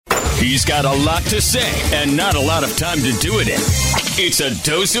He's got a lot to say and not a lot of time to do it in. It's a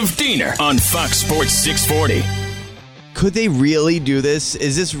dose of Diener on Fox Sports 640. Could they really do this?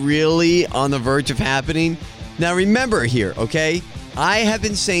 Is this really on the verge of happening? Now remember here, okay? I have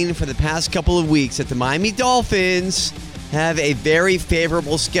been saying for the past couple of weeks that the Miami Dolphins have a very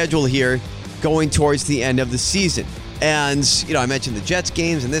favorable schedule here going towards the end of the season. And, I mentioned the Jets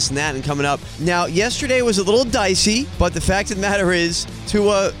games and this and that and coming up. Now, yesterday was a little dicey, but the fact of the matter is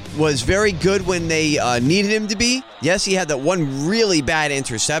Tua was very good when they needed him to be. Yes, he had that one really bad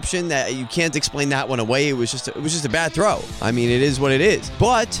interception that you can't explain that one away. It was just a bad throw. I mean, it is what it is.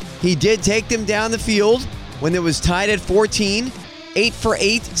 But he did take them down the field when it was tied at 14, 8 for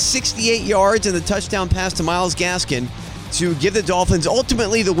 8, 68 yards, and the touchdown pass to Myles Gaskin to give the Dolphins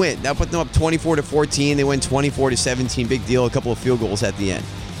ultimately the win. That put them up 24-14. They win 24-17. Big deal. A couple of field goals at the end.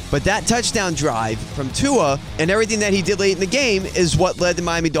 But that touchdown drive from Tua and everything that he did late in the game is what led the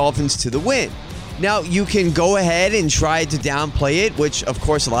Miami Dolphins to the win. Now, you can go ahead and try to downplay it, which, of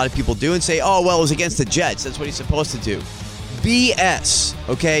course, a lot of people do, and say, oh, well, it was against the Jets. That's what he's supposed to do. BS,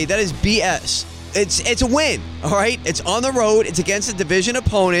 okay? That is BS. It's a win, all right? It's on the road. It's against a division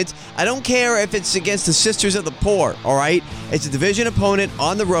opponent. I don't care if it's against the Sisters of the Poor, all right? It's a division opponent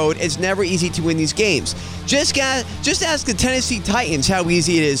on the road. It's never easy to win these games. Just ask the Tennessee Titans how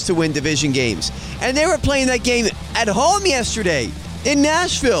easy it is to win division games. And they were playing that game at home yesterday in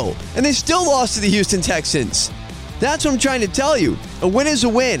Nashville, and they still lost to the Houston Texans. That's what I'm trying to tell you. A win is a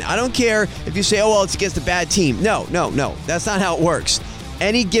win. I don't care if you say, oh, well, it's against a bad team. No. That's not how it works.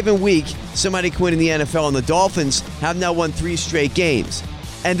 Any given week, somebody can win in the NFL, and the Dolphins have now won 3 straight games.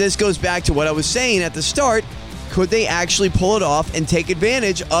 And this goes back to what I was saying at the start. Could they actually pull it off and take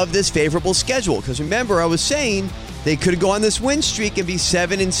advantage of this favorable schedule? Because remember, I was saying they could go on this win streak and be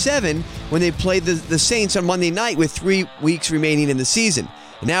 7-7 when they played the Saints on Monday night with 3 weeks remaining in the season.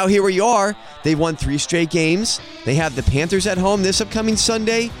 And now here we are. They've won 3 straight games. They have the Panthers at home this upcoming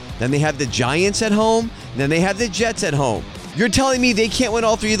Sunday. Then they have the Giants at home. And then they have the Jets at home. You're telling me they can't win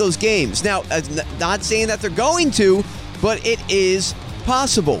all 3 of those games. Now, not saying that they're going to, but it is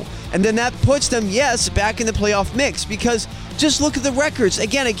possible. And then that puts them, yes, back in the playoff mix, because just look at the records.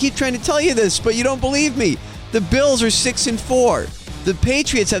 Again, I keep trying to tell you this, but you don't believe me. The Bills are 6-4. The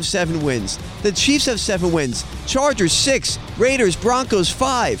Patriots have 7 wins. The Chiefs have 7 wins. Chargers 6. Raiders, Broncos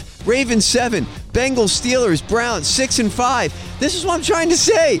 5. Ravens 7. Bengals, Steelers, Browns 6-5. This is what I'm trying to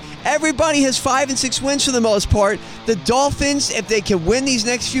say. Everybody has 5 and 6 wins for the most part. The Dolphins, if they can win these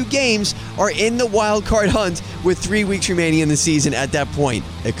next few games, are in the wild card hunt with 3 weeks remaining in the season. At that point,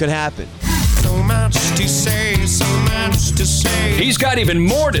 it could happen. So much to say, so much to say. He's got even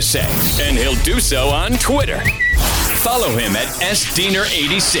more to say, and he'll do so on Twitter. Follow him at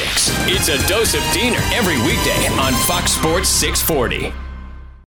SDiener86. It's a dose of Diener every weekday on Fox Sports 640.